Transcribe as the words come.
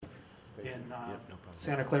in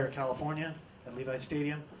Santa Clara, California, at Levi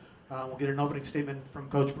Stadium. We'll get an opening statement from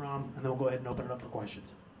Coach Brohm, and then we'll go ahead and open it up for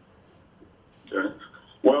questions. Okay.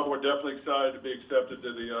 Well, we're definitely excited to be accepted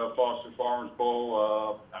to the Foster Farms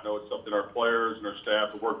Bowl. I know it's something our players and our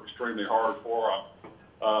staff have worked extremely hard for.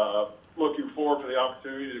 I'm looking forward to the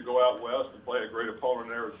opportunity to go out west and play a great opponent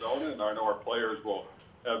in Arizona, and I know our players will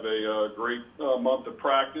have a great month of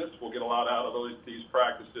practice. We'll get a lot out of these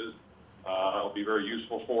practices. It'll be very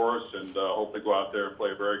useful for us, and hopefully go out there and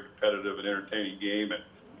play a very competitive and entertaining game and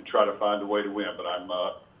try to find a way to win. But I'm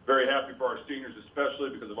very happy for our seniors,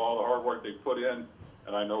 especially because of all the hard work they've put in,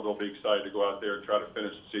 and I know they'll be excited to go out there and try to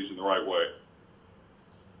finish the season the right way.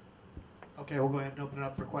 Okay, we'll go ahead and open it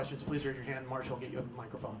up for questions. Please raise your hand. Marshall will get you a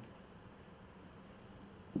microphone.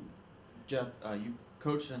 Jeff, you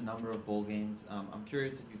coached in a number of bowl games. I'm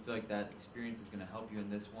curious if you feel like that experience is going to help you in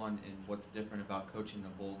this one, and what's different about coaching a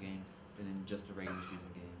bowl game than in just a regular season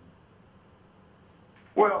game?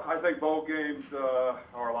 Well, I think bowl games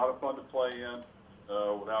are a lot of fun to play in,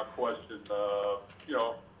 without question.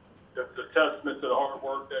 It's a testament to the hard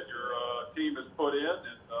work that your team has put in,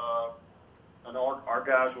 and I know our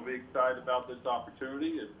guys will be excited about this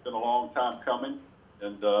opportunity. It's been a long time coming,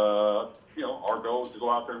 and our goal is to go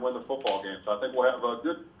out there and win the football game. So I think we'll have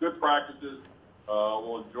good practices.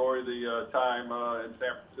 We'll enjoy the time in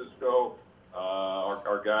San Francisco.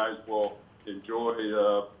 Our guys will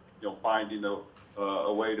enjoy finding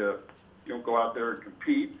a way to go out there and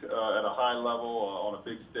compete at a high level on a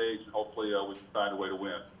big stage, and hopefully we can find a way to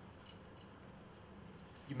win.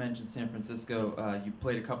 You mentioned San Francisco. You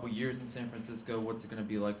played a couple years in San Francisco. What's it going to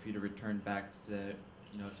be like for you to return back to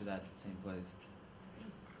that same place?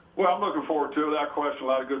 Well, I'm looking forward to it. That question, a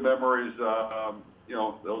lot of good memories.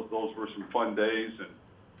 Those were some fun days,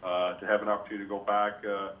 and to have an opportunity to go back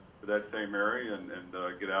to that same area and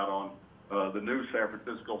get out on the new San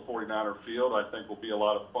Francisco 49er field, I think will be a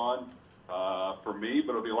lot of fun for me,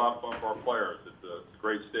 but it'll be a lot of fun for our players. It's a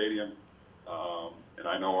great stadium, and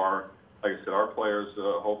I know like I said, our players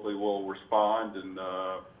hopefully will respond and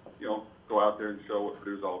go out there and show what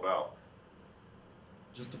Purdue's all about.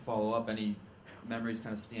 Just to follow up, any memories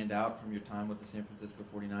kind of stand out from your time with the San Francisco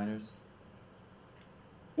 49ers?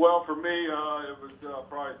 Well, for me, it was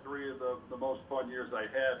probably three of the most fun years I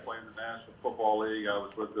had playing in the National Football League. I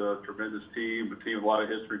was with a tremendous team, a team with a lot of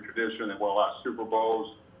history, tradition, and won a lot of Super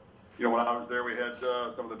Bowls. When I was there, we had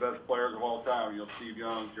some of the best players of all time. Steve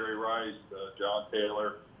Young, Jerry Rice, John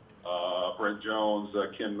Taylor, Brent Jones,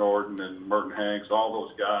 Ken Norton, and Merton Hanks, all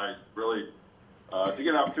those guys. Really, to get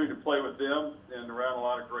an opportunity to play with them and around a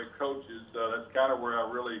lot of great coaches, that's kind of where I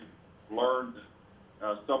really learned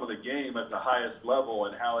some of the game at the highest level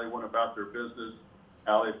and how they went about their business,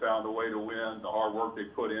 how they found a way to win, the hard work they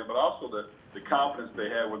put in, but also the confidence they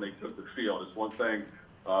had when they took the field. It's one thing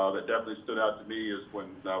that definitely stood out to me is when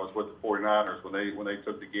I was with the 49ers, when they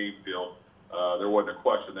took the game field, there wasn't a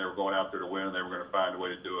question. They were going out there to win, and they were going to find a way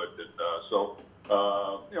to do it. And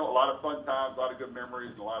a lot of fun times, a lot of good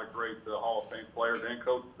memories, and a lot of great Hall of Fame players and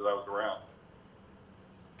coaches that I was around.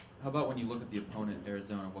 How about when you look at the opponent,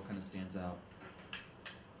 Arizona, what kind of stands out?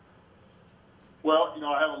 Well,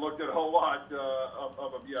 I haven't looked at a whole lot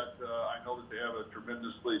of them yet. I know that they have a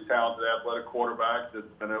tremendously talented athletic quarterback that's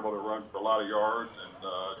been able to run for a lot of yards and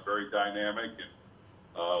is very dynamic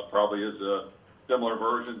and probably is a similar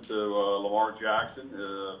version to Lamar Jackson,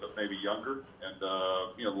 but maybe younger. And,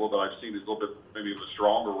 the little bit I've seen is a little bit maybe of a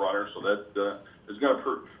stronger runner, so that is going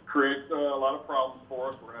to create a lot of problems for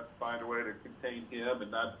us. We're going to have to find a way to contain him and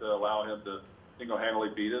not allow him to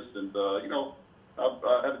single-handedly beat us. And, I've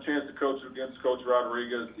had a chance to coach against Coach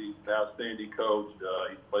Rodriguez. He's an outstanding coach.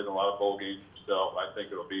 He's played in a lot of bowl games himself. I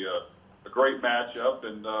think it'll be a great matchup,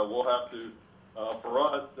 and we'll have to,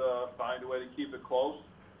 for us, find a way to keep it close.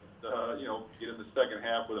 Get in the second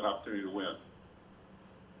half with an opportunity to win.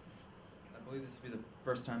 I believe this will be the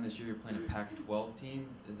first time this year you're playing a Pac-12 team.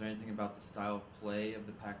 Is there anything about the style of play of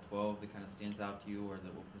the Pac-12 that kind of stands out to you or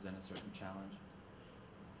that will present a certain challenge?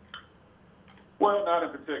 Well, not in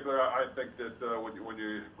particular. I think that when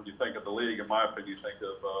you think of the league, in my opinion, you think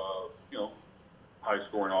of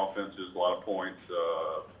high-scoring offenses, a lot of points,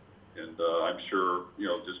 and I'm sure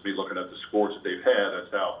just me looking at the scores that they've had,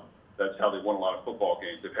 that's how they won a lot of football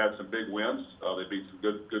games. They've had some big wins. They beat some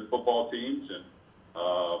good football teams, and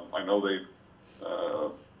I know they've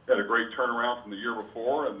had a great turnaround from the year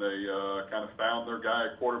before, and they kind of found their guy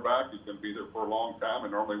at quarterback. He's going to be there for a long time,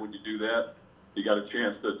 and normally when you do that, you got a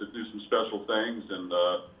chance to do some special things, and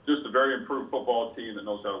just a very improved football team that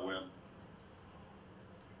knows how to win.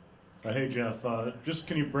 Hey, Jeff. Just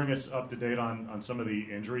can you bring us up to date on some of the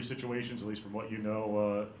injury situations, at least from what you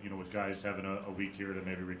know, with guys having a week here to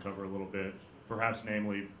maybe recover a little bit, perhaps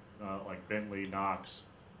namely like Bentley, Knox,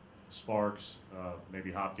 Sparks,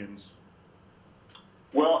 maybe Hopkins?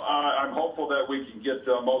 Well, I'm hopeful that we can get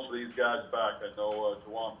most of these guys back. I know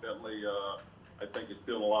Juwan Bentley, I think is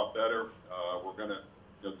feeling a lot better. We're going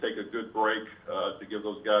to take a good break to give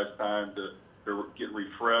those guys time to get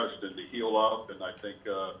refreshed and to heal up. And I think,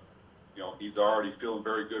 he's already feeling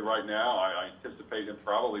very good right now. I anticipate him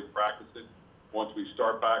probably practicing once we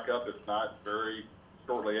start back up, if not very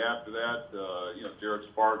shortly after that. Jared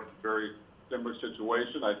Sparks, very similar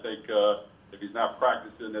situation. I think if he's not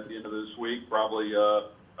practicing at the end of this week, probably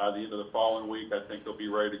by the end of the following week, I think they'll be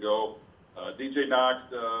ready to go. DJ Knox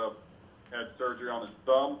had surgery on his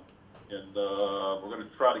thumb, and we're going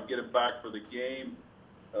to try to get him back for the game.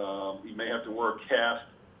 He may have to wear a cast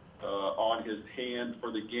on his hand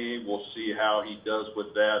for the game. We'll see how he does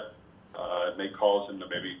with that. It may cause him to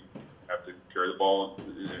maybe have to carry the ball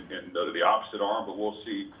in the opposite arm, but we'll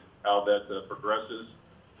see how that progresses.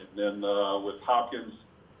 And then with Hopkins,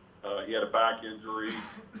 he had a back injury.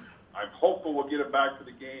 I'm hopeful we'll get him back for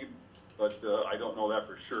the game, but I don't know that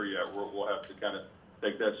for sure yet. We'll have to kind of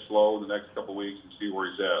take that slow in the next couple of weeks and see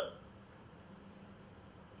where he's at.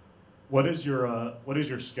 What is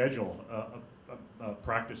your schedule,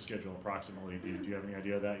 practice schedule approximately? Do you have any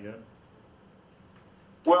idea of that yet?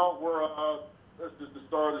 Well, this is the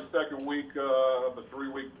start of the second week of a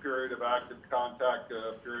 3-week period of active contact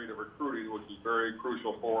period of recruiting, which is very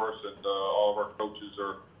crucial for us, and all of our coaches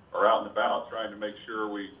are out and about trying to make sure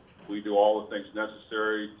we do all the things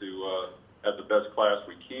necessary to have the best class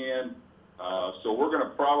we can. So we're going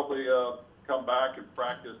to probably come back and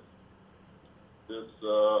practice this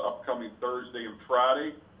upcoming Thursday and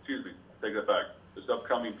Friday. Excuse me, take that back. This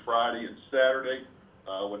upcoming Friday and Saturday,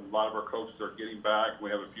 when a lot of our coaches are getting back. We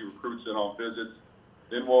have a few recruits in on visits.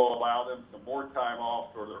 Then we'll allow them some more time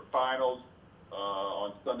off for their finals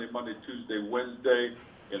on Sunday, Monday, Tuesday, Wednesday,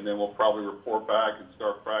 and then we'll probably report back and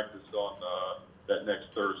start practice on that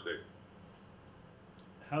next Thursday.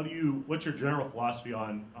 What's your general philosophy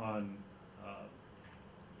on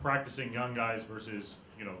practicing young guys versus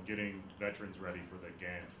getting veterans ready for the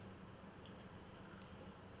game?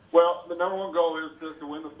 Well, the number one goal is to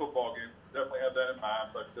win the football game. Definitely have that in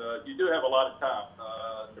mind. But you do have a lot of time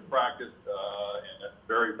to practice, and it's a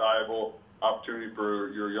very valuable opportunity for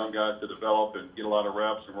your young guys to develop and get a lot of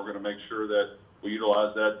reps. And we're going to make sure that we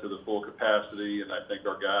utilize that to the full capacity. And I think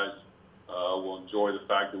our guys will enjoy the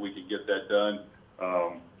fact that we can get that done.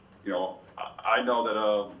 I know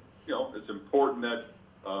that it's important that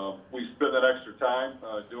we spend that extra time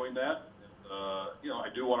doing that. And, I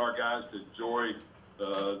do want our guys to enjoy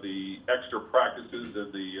the extra practices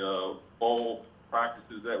and the bowl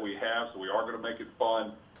practices that we have, so we are going to make it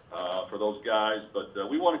fun for those guys. But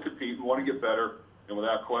we want to compete, we want to get better, and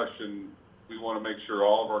without question, we want to make sure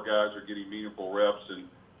all of our guys are getting meaningful reps. And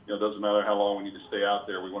it doesn't matter how long we need to stay out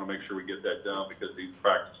there. We want to make sure we get that done because these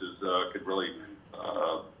practices could really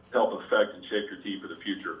help affect and shape your team for the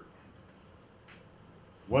future.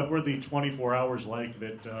 What were the 24 hours like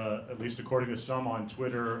that, at least according to some on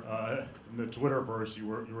Twitter, in the Twitterverse, you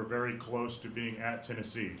were very close to being at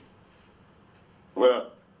Tennessee?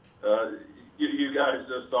 Well, you guys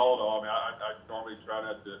just saw it all. I mean, I normally try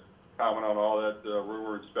not to comment on all that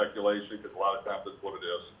rumor and speculation because a lot of times that's what it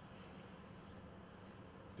is.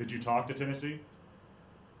 Did you talk to Tennessee?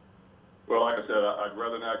 Well, like I said, I'd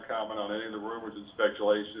rather not comment on any of the rumors and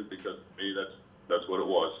speculation because to me that's what it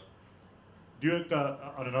was. Do you,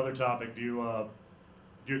 on another topic, do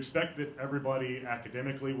you expect that everybody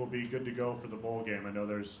academically will be good to go for the bowl game? I know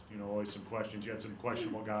there's always some questions. You had some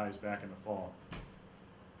questionable guys back in the fall.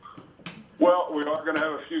 Well, we are going to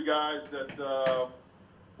have a few guys that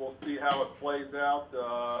we'll see how it plays out,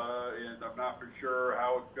 and I'm not for sure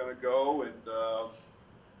how it's going to go. And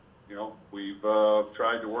we've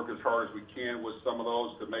tried to work as hard as we can with some of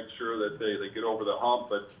those to make sure that they get over the hump.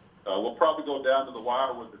 But we'll probably go down to the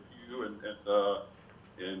wire with a few,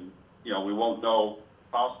 and we won't know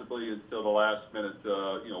possibly until the last minute,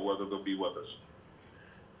 whether they'll be with us.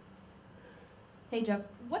 Hey, Jeff,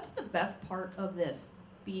 what's the best part of this,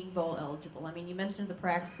 being bowl eligible? I mean, you mentioned the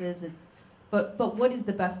practices, but what is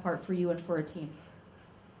the best part for you and for a team?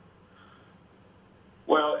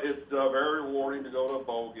 Well, it's very rewarding to go to a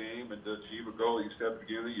bowl game and to achieve a goal you set at the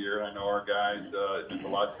beginning of the year. I know our guys, it meant a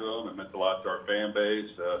lot to them. It meant a lot to our fan base.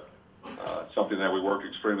 Something that we worked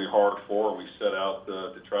extremely hard for and we set out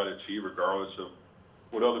to try to achieve regardless of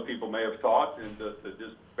what other people may have thought. And to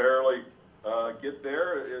just barely get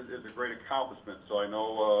there is a great accomplishment. So I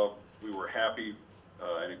know we were happy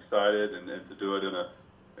and excited, and to do it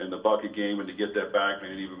in the bucket game and to get that back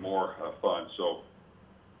made it even more fun. So,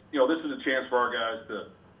 this is a chance for our guys to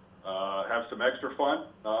have some extra fun,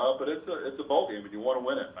 but it's a bowl game and you want to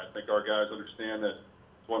win it. I think our guys understand that.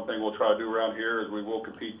 One thing we'll try to do around here is we will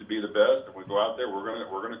compete to be the best. If we go out there, we're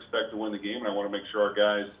gonna expect to win the game, and I want to make sure our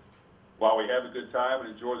guys, while we have a good time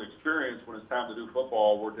and enjoy the experience, when it's time to do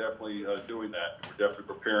football, we're definitely doing that. We're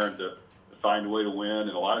definitely preparing to find a way to win.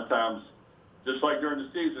 And a lot of times, just like during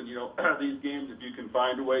the season, these games, if you can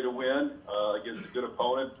find a way to win against a good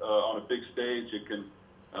opponent on a big stage, it can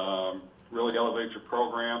really elevate your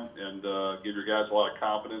program and give your guys a lot of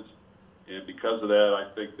confidence. And because of that,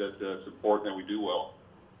 I think that it's important that we do well.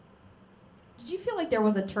 Did you feel like there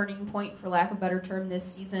was a turning point, for lack of a better term, this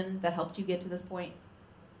season that helped you get to this point?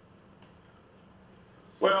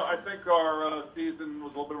 Well, I think our season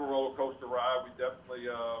was a little bit of a roller coaster ride. We definitely,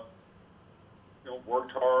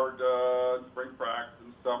 worked hard in spring practice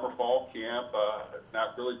and summer, fall camp.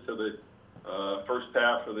 Not really to the first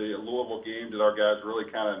half of the Louisville game did our guys really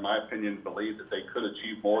kind of, in my opinion, believe that they could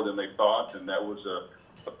achieve more than they thought, and that was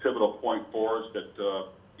a pivotal point for us. That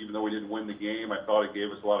even though we didn't win the game, I thought it gave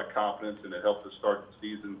us a lot of confidence, and it helped us start the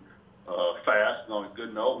season fast and on a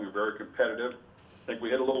good note. We were very competitive. I think we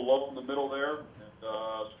hit a little low in the middle there and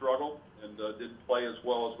struggled and didn't play as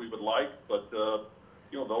well as we would like. But,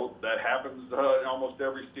 though that happens almost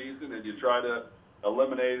every season, and you try to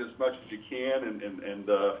eliminate as much as you can and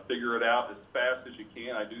figure it out as fast as you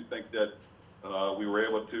can. I do think that we were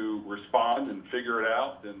able to respond and figure it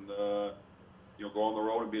out and go on the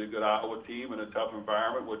road and beat a good Iowa team in a tough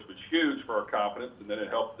environment, which was huge for our confidence. And then it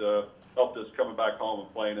helped us coming back home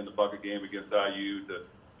and playing in the bucket game against IU to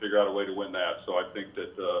figure out a way to win that. So I think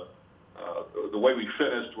that the way we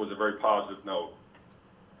finished was a very positive note.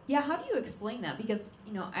 Yeah, how do you explain that? Because,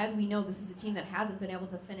 as we know, this is a team that hasn't been able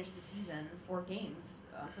to finish the season or games,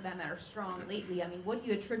 for that matter, strong lately. I mean, what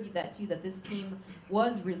do you attribute that to, that this team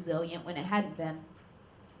was resilient when it hadn't been?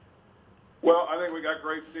 Well, I think we got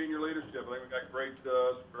great senior leadership. I think we got great,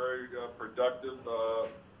 very productive,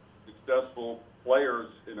 successful players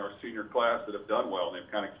in our senior class that have done well.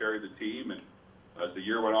 They've kind of carried the team, and as the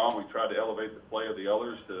year went on, we tried to elevate the play of the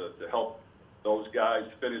others to help those guys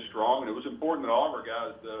finish strong. And it was important that all of our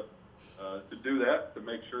guys to do that, to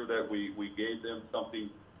make sure that we gave them something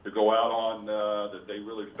to go out on that they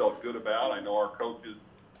really felt good about. I know our coaches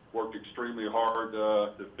worked extremely hard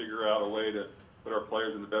to figure out a way to put our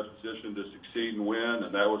players in the best position to succeed and win,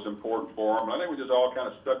 and that was important for them. And I think we just all kind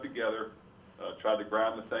of stuck together, tried to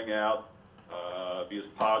grind the thing out, be as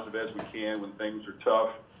positive as we can when things are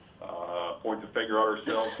tough, point the finger at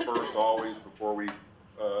ourselves first always before we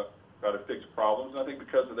try to fix problems. And I think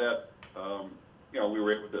because of that, we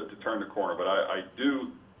were able to turn the corner. But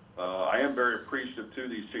I am very appreciative to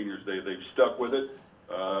these seniors. They've stuck with it.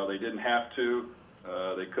 They didn't have to.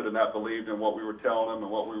 They could have not believed in what we were telling them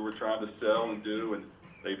and what we were trying to sell and do, and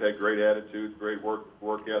they've had great attitudes, great work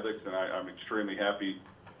ethics, and I'm extremely happy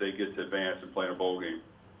they get to advance and play in a bowl game.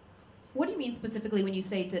 What do you mean specifically when you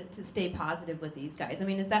say to stay positive with these guys? I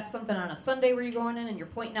mean, is that something on a Sunday where you're going in and you're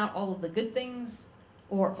pointing out all of the good things,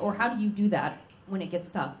 or how do you do that when it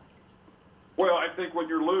gets tough? Well, I think when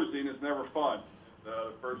you're losing, it's never fun.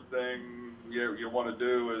 The first thing you want to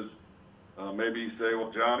do is maybe say,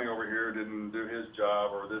 well, Johnny over here didn't do his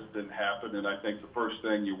job, or this didn't happen. And I think the first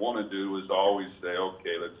thing you want to do is always say,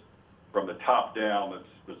 okay, from the top down,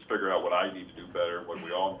 let's figure out what I need to do better, what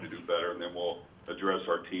we all need to do better, and then we'll address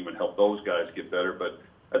our team and help those guys get better. But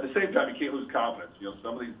at the same time, you can't lose confidence.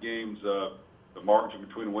 Some of these games, the margin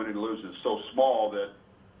between winning and losing is so small that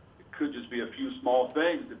it could just be a few small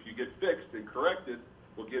things. If you get fixed and corrected,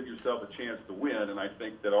 will give yourself a chance to win. And I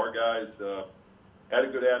think that our guys had a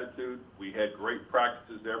good attitude. We had great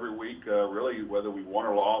practices every week. Really, whether we won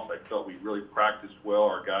or lost, I felt we really practiced well.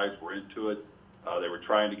 Our guys were into it. They were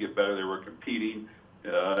trying to get better. They were competing.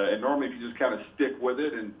 And normally, if you just kind of stick with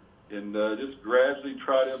it and just gradually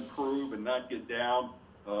try to improve and not get down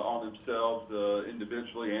on themselves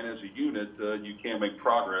individually and as a unit, you can make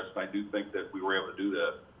progress. And I do think that we were able to do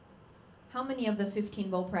that. How many of the 15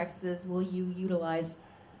 bowl practices will you utilize?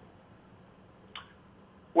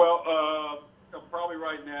 Well, probably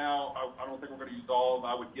right now, I don't think we're going to use all of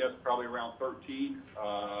them. I would guess probably around 13.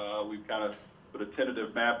 We've kind of put a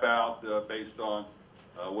tentative map out based on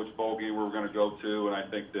which bowl game we're going to go to, and I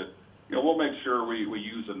think that we'll make sure we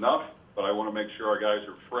use enough, but I want to make sure our guys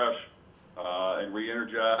are fresh and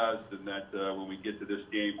re-energized, and that when we get to this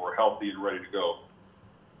game, we're healthy and ready to go.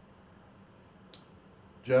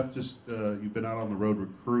 Jeff, you've been out on the road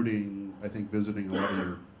recruiting, I think visiting a lot of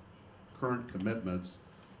your current commitments.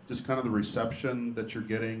 just kind of the reception that you're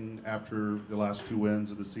getting after the last 2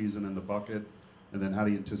 wins of the season in the bucket? And then how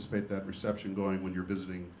do you anticipate that reception going when you're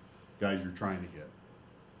visiting guys you're trying to get?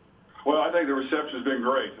 Well, I think the reception has been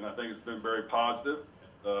great, and I think it's been very positive.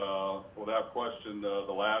 Without question,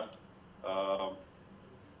 the last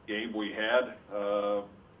game we had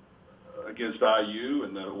against IU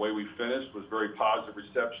and the way we finished was very positive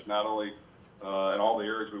reception, not only in all the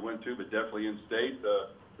areas we went to, but definitely in state.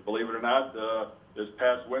 Believe it or not, this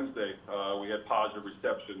past Wednesday we had positive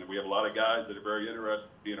reception, and we have a lot of guys that are very interested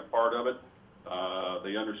in being a part of it.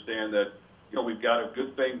 They understand that, you know, we've got a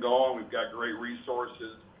good thing going. We've got great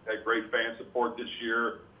resources. We've had great fan support this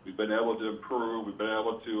year. We've been able to improve. We've been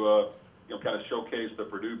able to, you know, kind of showcase the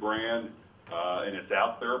Purdue brand, and it's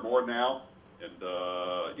out there more now. And,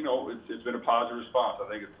 you know, it's been a positive response. I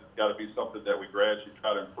think it's got to be something that we gradually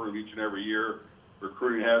try to improve each and every year.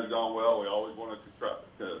 Recruiting has gone well. We always want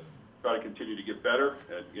to try to continue to get better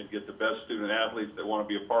and get the best student athletes that want to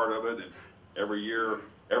be a part of it. And every year,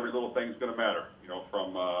 every little thing's going to matter, you know,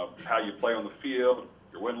 from how you play on the field,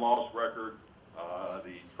 your win-loss record,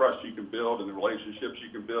 the trust you can build and the relationships you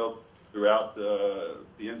can build throughout the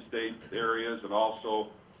in-state areas, and also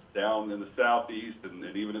down in the southeast and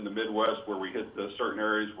even in the Midwest, where we hit certain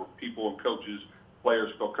areas where people and coaches,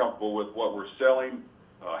 players feel comfortable with what we're selling,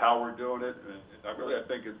 how we're doing it. And I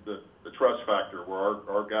think it's the trust factor, where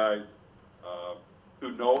our guys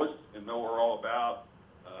who know us and know what we're all about,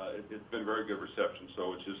 it's been a very good reception.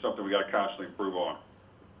 So it's just something we got to constantly improve on.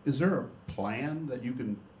 Is there a plan that you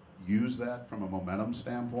can use that from a momentum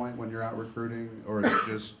standpoint when you're out recruiting, or is it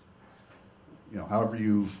just, you know, however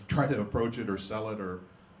you try to approach it or sell it? Or,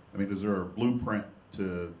 I mean, is there a blueprint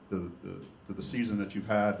to the season that you've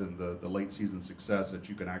had and the late season success that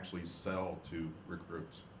you can actually sell to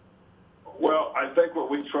recruits? Well, I think what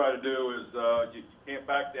we try to do is you can't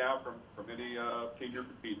back down from any team you're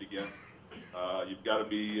competing against. You've got to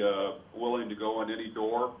be willing to go in any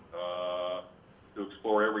door, to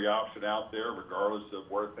explore every option out there, regardless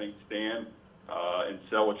of where things stand, and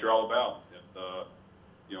sell what you're all about. And,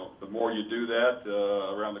 you know, the more you do that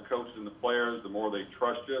around the coaches and the players, the more they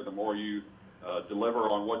trust you, the more you deliver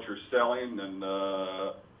on what you're selling, and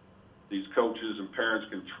these coaches and parents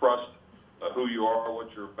can trust who you are, what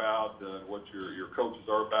you're about, what your coaches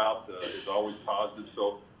are about is always positive.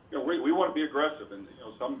 So, you know, we want to be aggressive, and, you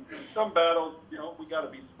know, some battles, you know, we got to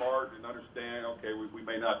be smart and understand. Okay, we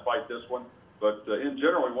may not fight this one, but in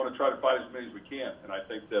general, we want to try to fight as many as we can. And I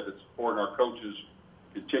think that it's important our coaches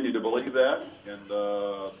continue to believe that, and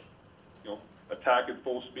you know, attack at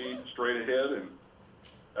full speed, straight ahead,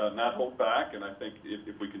 and not hold back. And I think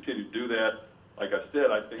if we continue to do that, like I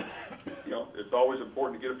said, I think, you know, it's always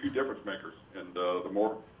important to get a few difference makers, and the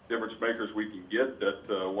more difference makers we can get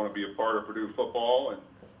that want to be a part of Purdue football, and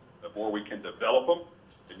the more we can develop them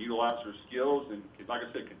and utilize their skills, and, like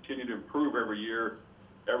I said, continue to improve every year,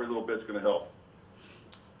 every little bit's going to help.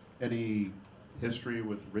 Any history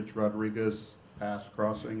with Rich Rodriguez, pass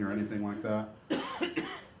crossing or anything like that?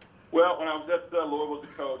 Well, when I was at Louisville as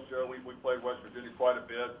a coach, we played West Virginia quite a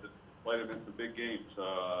bit. Played them in some big games.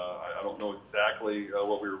 I don't know exactly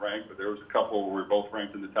what we were ranked, but there was a couple where we were both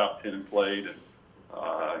ranked in the top 10 and played. And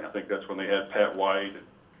I think that's when they had Pat White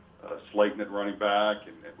and Slayton at running back,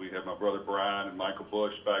 and we had my brother Brian and Michael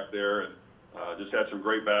Bush back there, and just had some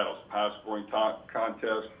great battles, high-scoring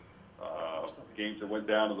contests, games that went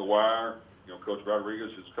down to the wire. You know, Coach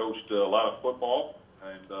Rodriguez has coached a lot of football,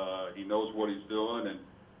 and he knows what he's doing, and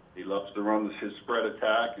he loves to run his spread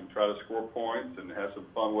attack and try to score points and have some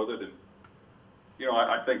fun with it. And, you know,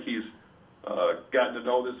 I think he's gotten to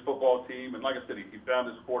know this football team. And like I said, he found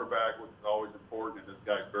his quarterback, which is always important. And this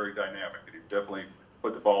guy's very dynamic. And he definitely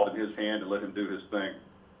put the ball in his hand and let him do his thing.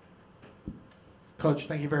 Coach,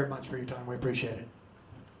 thank you very much for your time. We appreciate it.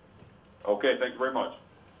 Okay, thank you very much.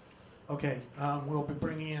 Okay, we'll be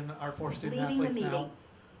bringing in our 4 student athletes now.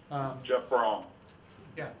 Jeff Brohm.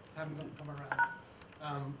 Yeah, have them come around.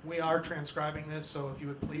 We are transcribing this, so if you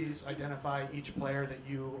would please identify each player that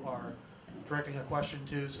you are directing a question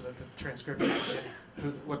to, so that the transcription can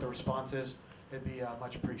get what the response is, it'd be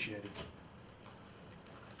much appreciated.